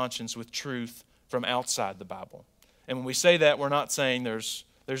our conscience with truth from outside the Bible. And when we say that, we're not saying there's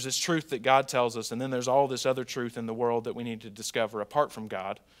this truth that God tells us and then there's all this other truth in the world that we need to discover apart from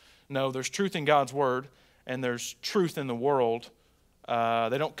God. No, there's truth in God's Word and there's truth in the world.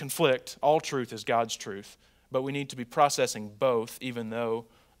 They don't conflict. All truth is God's truth, but we need to be processing both, even though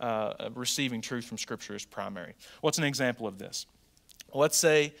receiving truth from Scripture is primary. What's an example of this? Let's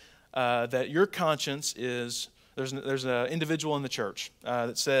say that your conscience is, there's an individual in the church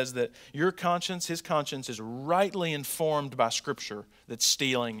that says that your conscience, his conscience, is rightly informed by Scripture that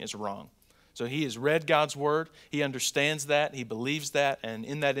stealing is wrong. So he has read God's Word, he understands that, he believes that, and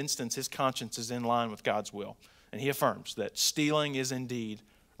in that instance, his conscience is in line with God's will. And he affirms that stealing is indeed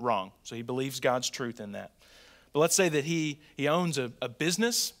wrong. So he believes God's truth in that. But let's say that he owns a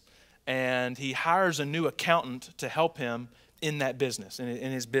business and he hires a new accountant to help him in that business,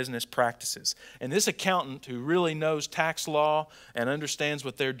 in his business practices. And this accountant, who really knows tax law and understands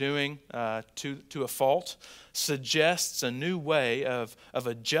what they're doing to a fault, suggests a new way of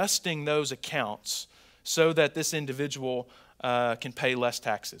adjusting those accounts so that this individual can pay less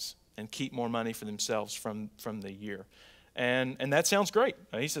taxes and keep more money for themselves from the year. And that sounds great.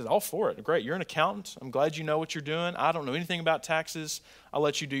 He says, all for it. Great, you're an accountant. I'm glad you know what you're doing. I don't know anything about taxes. I'll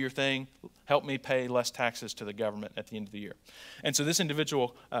let you do your thing. Help me pay less taxes to the government at the end of the year. And so this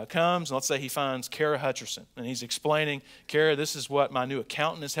individual comes, and let's say he finds Kara Hutcherson. And he's explaining, Kara, this is what my new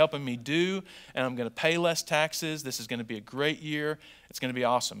accountant is helping me do, and I'm going to pay less taxes. This is going to be a great year. It's going to be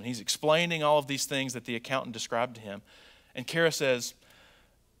awesome. And he's explaining all of these things that the accountant described to him. And Kara says,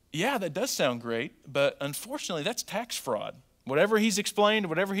 yeah, that does sound great, but unfortunately, that's tax fraud. Whatever he's explained,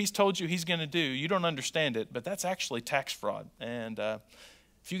 whatever he's told you he's going to do, you don't understand it, but that's actually tax fraud. And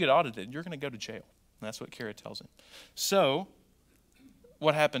if you get audited, you're going to go to jail. And that's what Kara tells him. So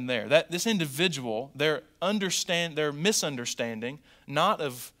what happened there? This individual, their misunderstanding, not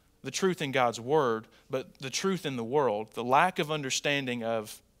of the truth in God's Word, but the truth in the world, the lack of understanding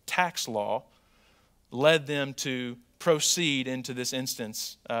of tax law led them to proceed into this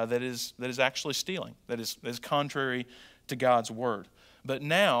instance that is actually stealing, that is contrary to God's Word. But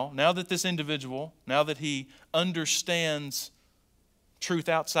now that this individual, now that he understands truth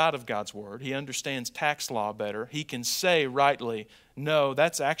outside of God's Word, he understands tax law better, he can say rightly, no,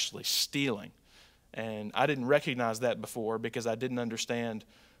 that's actually stealing. And I didn't recognize that before because I didn't understand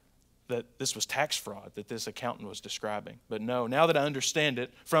that this was tax fraud that this accountant was describing. But no, now that I understand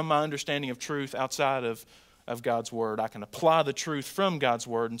it, from my understanding of truth outside of God's Word, I can apply the truth from God's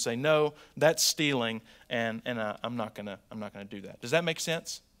Word and say, no, that's stealing, and I'm not gonna do that. Does that make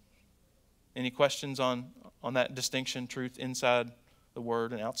sense? Any questions on that distinction, truth inside the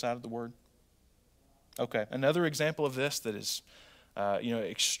Word and outside of the Word? Okay, another example of this that is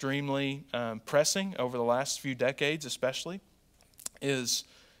extremely pressing over the last few decades especially is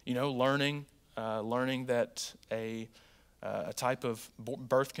learning that a type of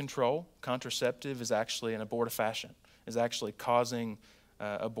birth control, contraceptive, is actually an abortifacient, is actually causing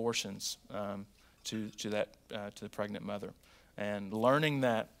abortions to the pregnant mother. And learning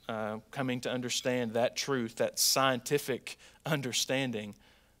that, coming to understand that truth, that scientific understanding,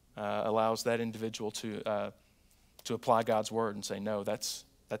 allows that individual to apply God's Word and say, no, that's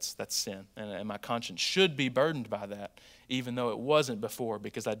sin, and my conscience should be burdened by that, even though it wasn't before,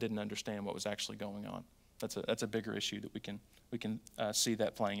 because I didn't understand what was actually going on. That's a bigger issue that we can see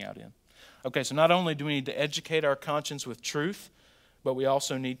that playing out in. Okay, so not only do we need to educate our conscience with truth, but we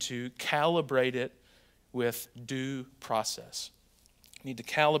also need to calibrate it with due process. We need to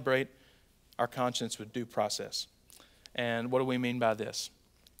calibrate our conscience with due process. And what do we mean by this?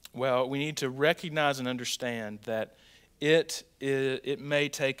 Well, we need to recognize and understand that it may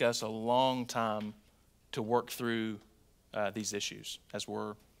take us a long time to work through these issues as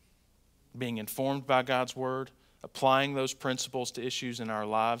we're being informed by God's Word, applying those principles to issues in our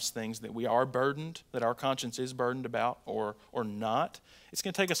lives, things that we are burdened, that our conscience is burdened about or not. It's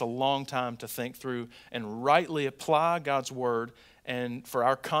going to take us a long time to think through and rightly apply God's Word and for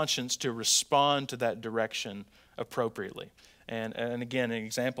our conscience to respond to that direction appropriately. And again, an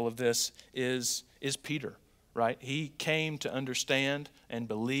example of this is Peter, right? He came to understand and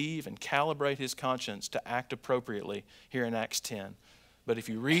believe and calibrate his conscience to act appropriately here in Acts 10. But if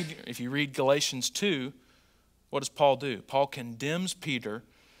you read Galatians 2, what does Paul do? Paul condemns Peter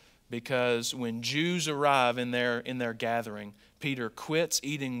because when Jews arrive in their gathering, Peter quits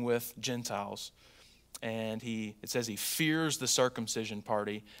eating with Gentiles. And it says he fears the circumcision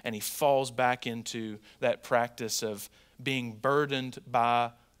party, and he falls back into that practice of being burdened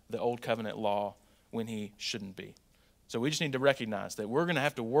by the old covenant law when he shouldn't be. So we just need to recognize that we're going to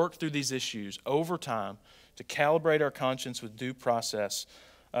have to work through these issues over time to calibrate our conscience with due process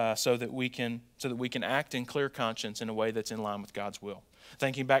so that we can act in clear conscience in a way that's in line with God's will.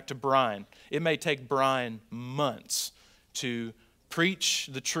 Thinking back to Brian, it may take Brian months to preach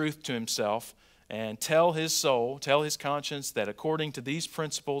the truth to himself and tell his soul, tell his conscience that according to these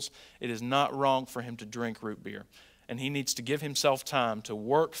principles, it is not wrong for him to drink root beer. And he needs to give himself time to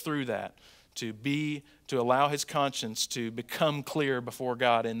work through that, to allow his conscience to become clear before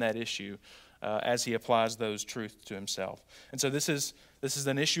God in that issue as he applies those truths to himself. And so this is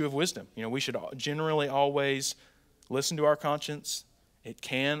an issue of wisdom. We should generally always listen to our conscience. It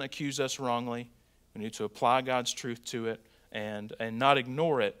can accuse us wrongly. We need to apply God's truth to it and not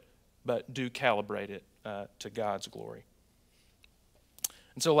ignore it, but do calibrate it to God's glory.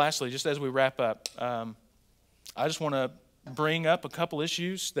 And so lastly, just as we wrap up, I just want to bring up a couple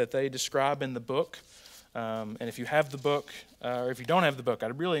issues that they describe in the book. And if you have the book, or if you don't have the book,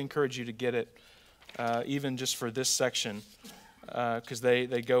 I'd really encourage you to get it, even just for this section, because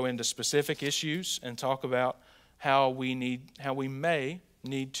they go into specific issues and talk about how we may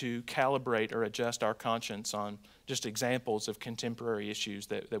need to calibrate or adjust our conscience on just examples of contemporary issues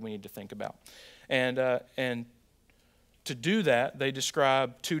that we need to think about. And to do that, they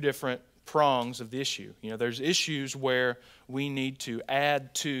describe two different prongs of the issue. There's issues where we need to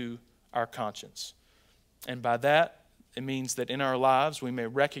add to our conscience. And by that, it means that in our lives, we may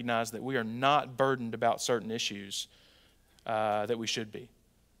recognize that we are not burdened about certain issues that we should be.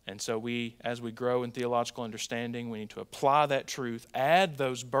 And so as we grow in theological understanding, we need to apply that truth, add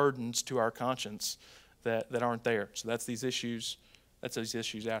those burdens to our conscience that aren't there. So that's these issues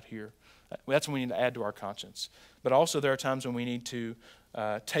out here. That's when we need to add to our conscience. But also there are times when we need to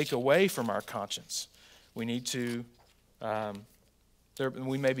take away from our conscience. We need to,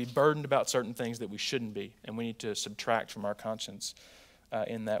 we may be burdened about certain things that we shouldn't be, and we need to subtract from our conscience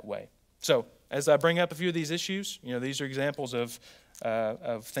in that way. So as I bring up a few of these issues, these are examples of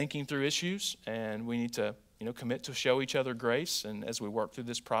thinking through issues, and we need to commit to show each other grace and as we work through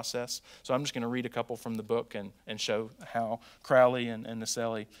this process. So I'm just going to read a couple from the book and show how Crowley and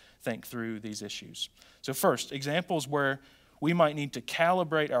Naselli think through these issues. So first, examples where we might need to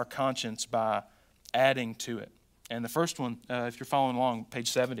calibrate our conscience by adding to it. And the first one, if you're following along,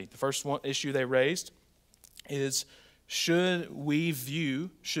 page 70, the first issue they raised is, should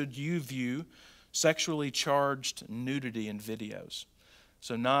you view sexually charged nudity in videos?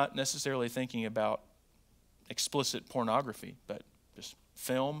 So not necessarily thinking about explicit pornography, but just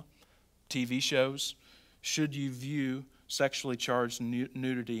film, TV shows. Should you view sexually charged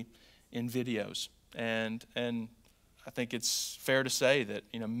nudity in videos? And I think it's fair to say that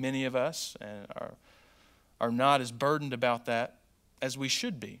many of us are not as burdened about that as we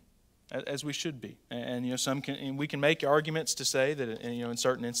should be, And we can make arguments to say that in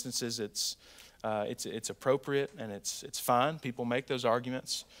certain instances it's appropriate and it's fine. People make those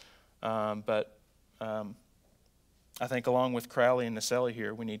arguments, but I think along with Crowley and Naselli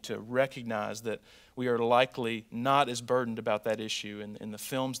here, we need to recognize that we are likely not as burdened about that issue in the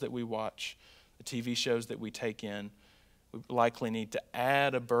films that we watch, the TV shows that we take in. We likely need to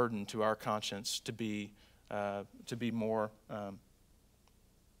add a burden to our conscience to be more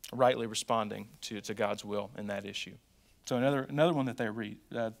rightly responding to God's will in that issue. So another one that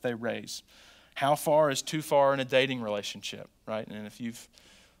they raise: how far is too far in a dating relationship, right? And if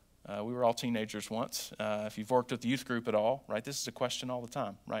we were all teenagers once. If you've worked with the youth group at all, right, this is a question all the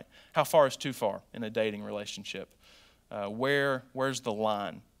time, right? How far is too far in a dating relationship? where's the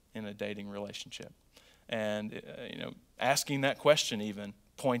line in a dating relationship? And asking that question even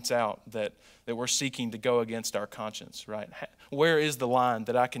points out that we're seeking to go against our conscience, right? Where is the line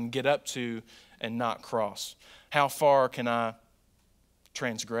that I can get up to and not cross? How far can I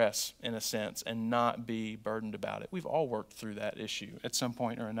transgress, in a sense, and not be burdened about it? We've all worked through that issue at some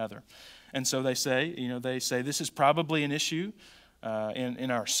point or another. And so they say this is probably an issue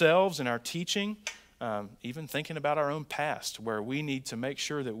in ourselves, in our teaching, even thinking about our own past, where we need to make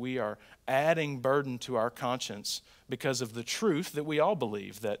sure that we are adding burden to our conscience because of the truth that we all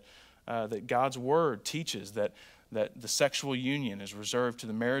believe, that God's Word teaches that the sexual union is reserved to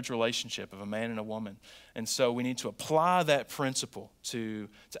the marriage relationship of a man and a woman. And so we need to apply that principle to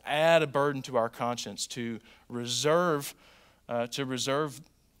add a burden to our conscience, to reserve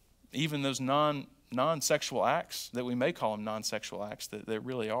even those non-sexual acts, that we may call them non-sexual acts, that they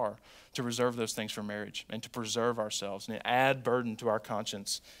really are, to reserve those things for marriage and to preserve ourselves and add burden to our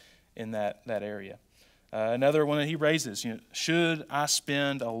conscience in that area. Another one that he raises, should I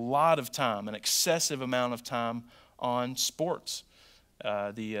spend a lot of time, an excessive amount of time on sports?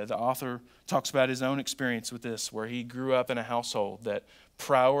 The author talks about his own experience with this, where he grew up in a household that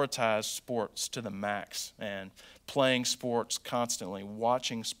prioritized sports to the max, and playing sports constantly,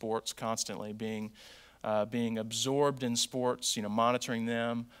 watching sports constantly, being absorbed in sports, monitoring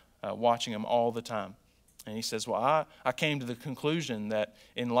them, watching them all the time. And he says, well, I came to the conclusion that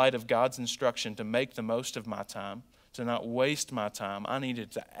in light of God's instruction to make the most of my time, to not waste my time, I needed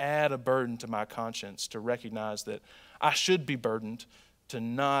to add a burden to my conscience to recognize that I should be burdened to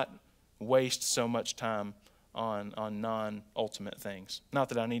not waste so much time on non-ultimate things. Not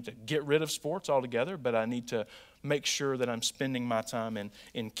that I need to get rid of sports altogether, but I need to make sure that I'm spending my time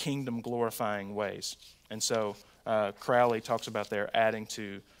in kingdom-glorifying ways. And so Crowley talks about there adding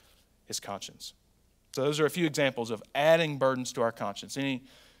to his conscience. So those are a few examples of adding burdens to our conscience.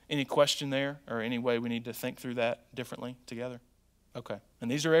 Any question there, or any way we need to think through that differently together? Okay.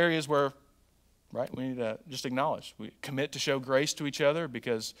 And these are areas where, right, we need to just acknowledge. We commit to show grace to each other,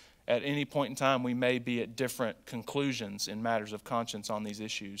 because at any point in time we may be at different conclusions in matters of conscience on these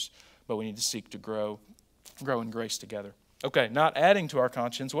issues, but we need to seek to grow in grace together. Okay, not adding to our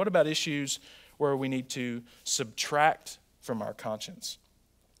conscience. What about issues where we need to subtract from our conscience?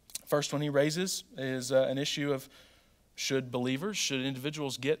 First one he raises is an issue of should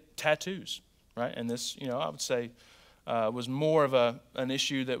individuals get tattoos, right? And this, I would say was more of an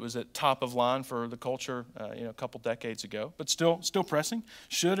issue that was at top of line for the culture, a couple decades ago, but still pressing.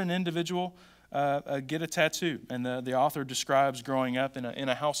 Should an individual get a tattoo? And the author describes growing up in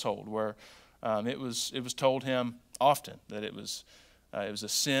a household where it was told him often that it was a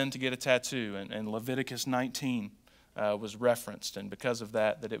sin to get a tattoo, and Leviticus 19 was referenced, and because of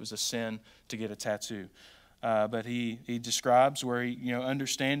that it was a sin to get a tattoo. But he describes where he,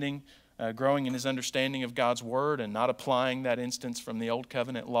 understanding, growing in his understanding of God's Word and not applying that instance from the Old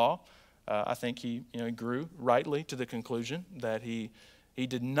Covenant law. I think he grew rightly to the conclusion that he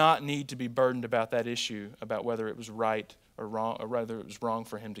did not need to be burdened about that issue, about whether it was right or wrong, or whether it was wrong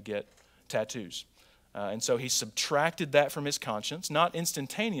for him to get tattoos. And so he subtracted that from his conscience, not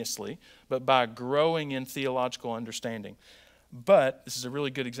instantaneously, but by growing in theological understanding. But this is a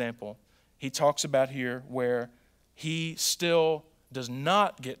really good example. He talks about here where he still does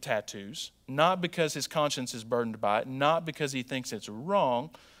not get tattoos, not because his conscience is burdened by it, not because he thinks it's wrong,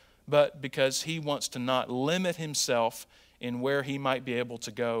 but because he wants to not limit himself in where he might be able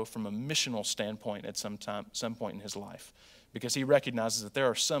to go from a missional standpoint at some point in his life. Because he recognizes that there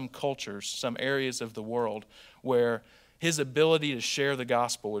are some cultures, some areas of the world where his ability to share the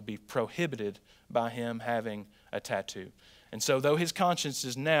gospel would be prohibited by him having a tattoo. And so though his conscience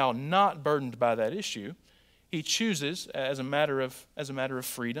is now not burdened by that issue, he chooses as a matter of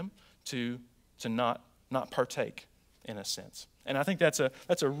freedom to not partake, in a sense. And I think that's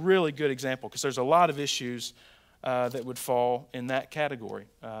a really good example, because there's a lot of issues that would fall in that category.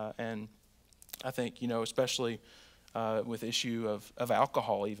 And I think, especially with issue of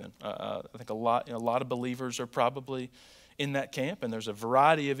alcohol even. I think a lot of believers are probably in that camp, and there's a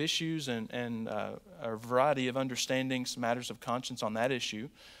variety of issues and a variety of understandings, matters of conscience on that issue.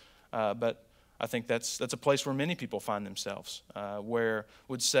 But I think that's a place where many people find themselves, where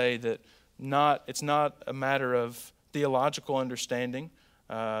would say that it's not a matter of theological understanding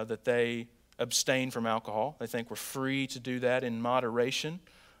that they abstain from alcohol. They think we're free to do that in moderation,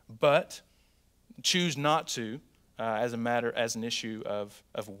 but choose not to as an issue of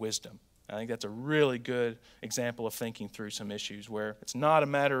wisdom. I think that's a really good example of thinking through some issues where it's not a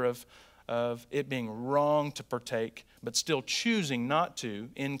matter of it being wrong to partake, but still choosing not to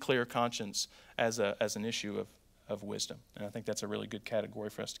in clear conscience as an issue of wisdom. And I think that's a really good category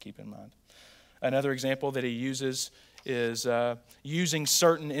for us to keep in mind. Another example that he uses is using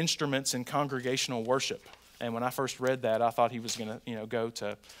certain instruments in congregational worship. And when I first read that, I thought he was going to go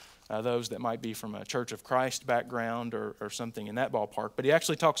to those that might be from a Church of Christ background or something in that ballpark. But he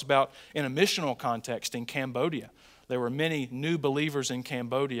actually talks about in a missional context in Cambodia. There were many new believers in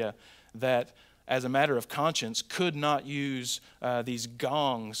Cambodia that, as a matter of conscience, could not use these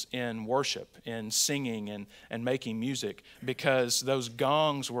gongs in worship, in singing and making music, because those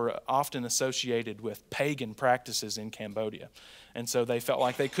gongs were often associated with pagan practices in Cambodia. And so they felt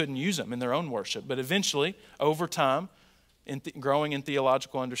like they couldn't use them in their own worship. But eventually, over time, growing in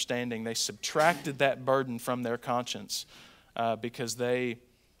theological understanding, they subtracted that burden from their conscience because they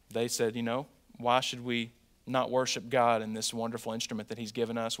said, why should we not worship God in this wonderful instrument that he's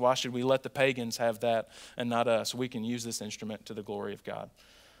given us? Why should we let the pagans have that and not us? We can use this instrument to the glory of God.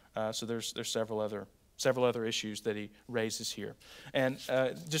 So there's several other issues that he raises here. And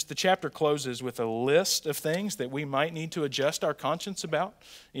just the chapter closes with a list of things that we might need to adjust our conscience about,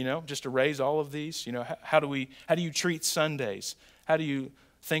 just to raise all of these. How do you treat Sundays? How do you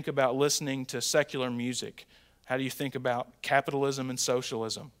think about listening to secular music? How do you think about capitalism and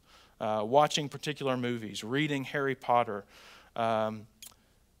socialism? Watching particular movies, reading Harry Potter,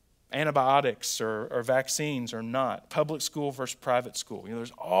 antibiotics or vaccines or not, public school versus private school. There's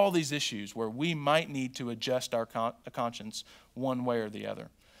all these issues where we might need to adjust our conscience one way or the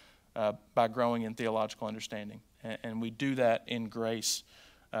other by growing in theological understanding. And we do that in grace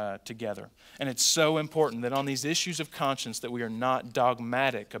together. And it's so important that on these issues of conscience that we are not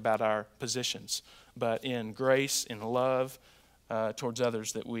dogmatic about our positions, but in grace, in love towards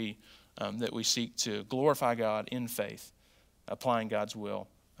others, that we seek to glorify God in faith, applying God's will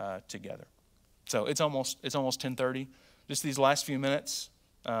together. So it's almost 10:30. Just these last few minutes,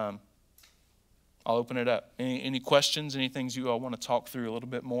 I'll open it up. Any questions? Any things you all want to talk through a little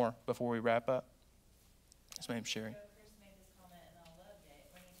bit more before we wrap up? Yes, ma'am, Sherry.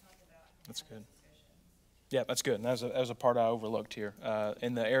 That's good. Yeah, that's good. And that was a part I overlooked here.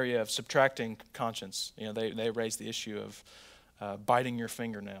 In the area of subtracting conscience, they raised the issue of biting your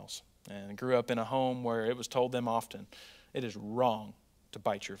fingernails. And grew up in a home where it was told them often, it is wrong to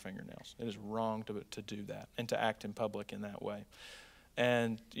bite your fingernails. It is wrong to do that and to act in public in that way.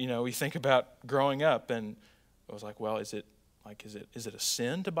 And, we think about growing up, and I was like, well, is it a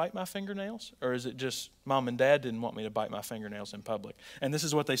sin to bite my fingernails? Or is it just mom and dad didn't want me to bite my fingernails in public? And this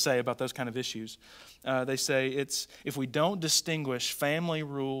is what they say about those kind of issues. They say it's if we don't distinguish family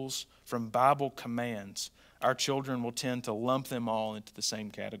rules from Bible commands, our children will tend to lump them all into the same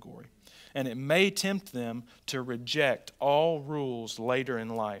category. And it may tempt them to reject all rules later in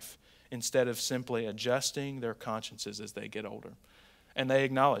life instead of simply adjusting their consciences as they get older. And they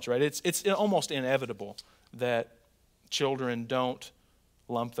acknowledge, right? It's almost inevitable that children don't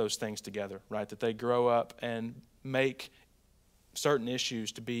lump those things together, right? That they grow up and make certain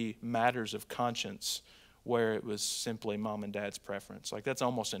issues to be matters of conscience where it was simply mom and dad's preference. Like that's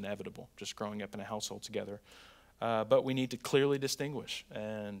almost inevitable, just growing up in a household together. But we need to clearly distinguish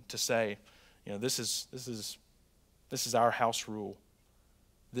and to say, this is our house rule.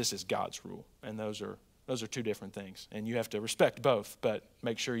 This is God's rule, and those are two different things. And you have to respect both, but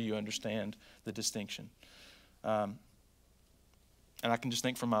make sure you understand the distinction. And I can just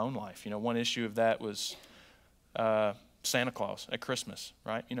think from my own life. One issue of that was Santa Claus at Christmas,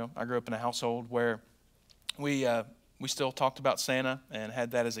 right? I grew up in a household where we still talked about Santa and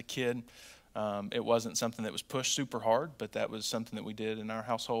had that as a kid. It wasn't something that was pushed super hard, but that was something that we did in our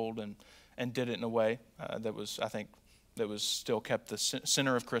household and did it in a way that was still kept the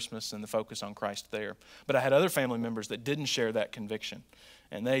center of Christmas and the focus on Christ there. But I had other family members that didn't share that conviction,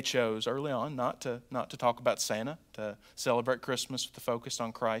 and they chose early on not to talk about Santa, to celebrate Christmas with the focus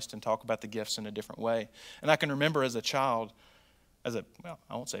on Christ and talk about the gifts in a different way. And I can remember as a child, I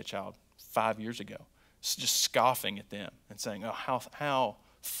won't say a child, 5 years ago, just scoffing at them and saying, oh, how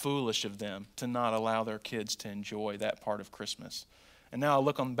foolish of them to not allow their kids to enjoy that part of Christmas. And now I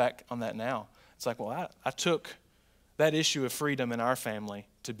look back on that now. It's like, well, I took that issue of freedom in our family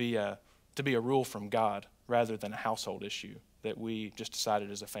to be a rule from God rather than a household issue that we just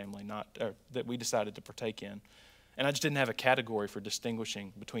decided as a family that we decided to partake in. And I just didn't have a category for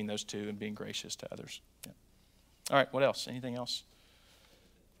distinguishing between those two and being gracious to others. Yeah. All right, what else? Anything else?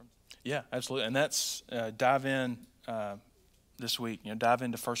 Yeah, absolutely. And that's dive in this week. Dive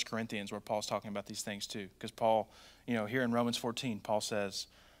into 1 Corinthians where Paul's talking about these things too. Because Paul, here in Romans 14, Paul says,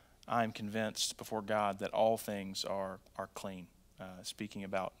 I am convinced before God that all things are clean, speaking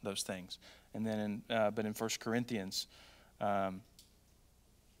about those things. And then but in 1 Corinthians,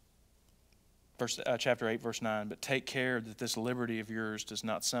 chapter 8, verse 9, but take care that this liberty of yours does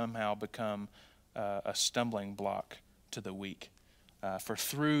not somehow become a stumbling block to the weak. For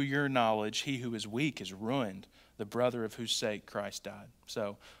through your knowledge, he who is weak is ruined, the brother of whose sake Christ died.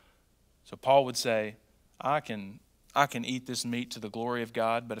 So Paul would say, I can eat this meat to the glory of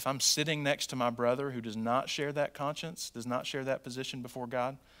God, but if I'm sitting next to my brother who does not share that conscience, does not share that position before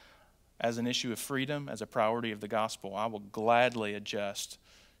God, as an issue of freedom, as a priority of the gospel, I will gladly adjust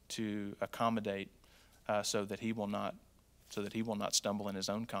to accommodate so that he will not stumble in his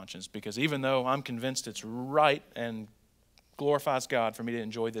own conscience. Because even though I'm convinced it's right and glorifies God for me to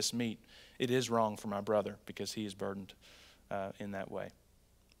enjoy this meat, it is wrong for my brother because he is burdened in that way.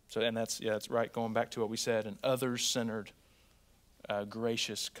 So, and that's right. Going back to what we said, an others-centered,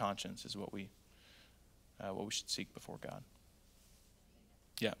 gracious conscience is what we should seek before God.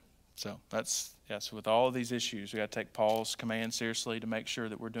 Yeah. So so with all of these issues, we got to take Paul's command seriously to make sure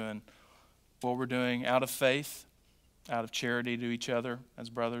that we're doing what we're doing out of faith, out of charity to each other as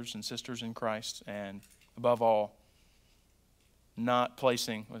brothers and sisters in Christ, and above all, not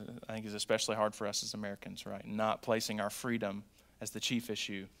placing, I think is especially hard for us as Americans, right? Not placing our freedom as the chief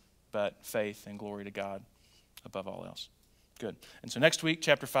issue, but faith and glory to God above all else. Good. And so next week,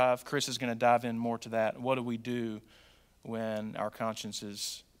 chapter 5, Chris is going to dive in more to that. What do we do when our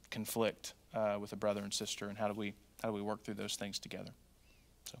consciences conflict with a brother and sister, and how do we work through those things together?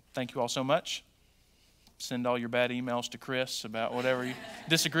 So thank you all so much. Send all your bad emails to Chris about whatever you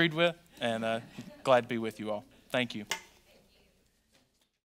disagreed with, and glad to be with you all. Thank you.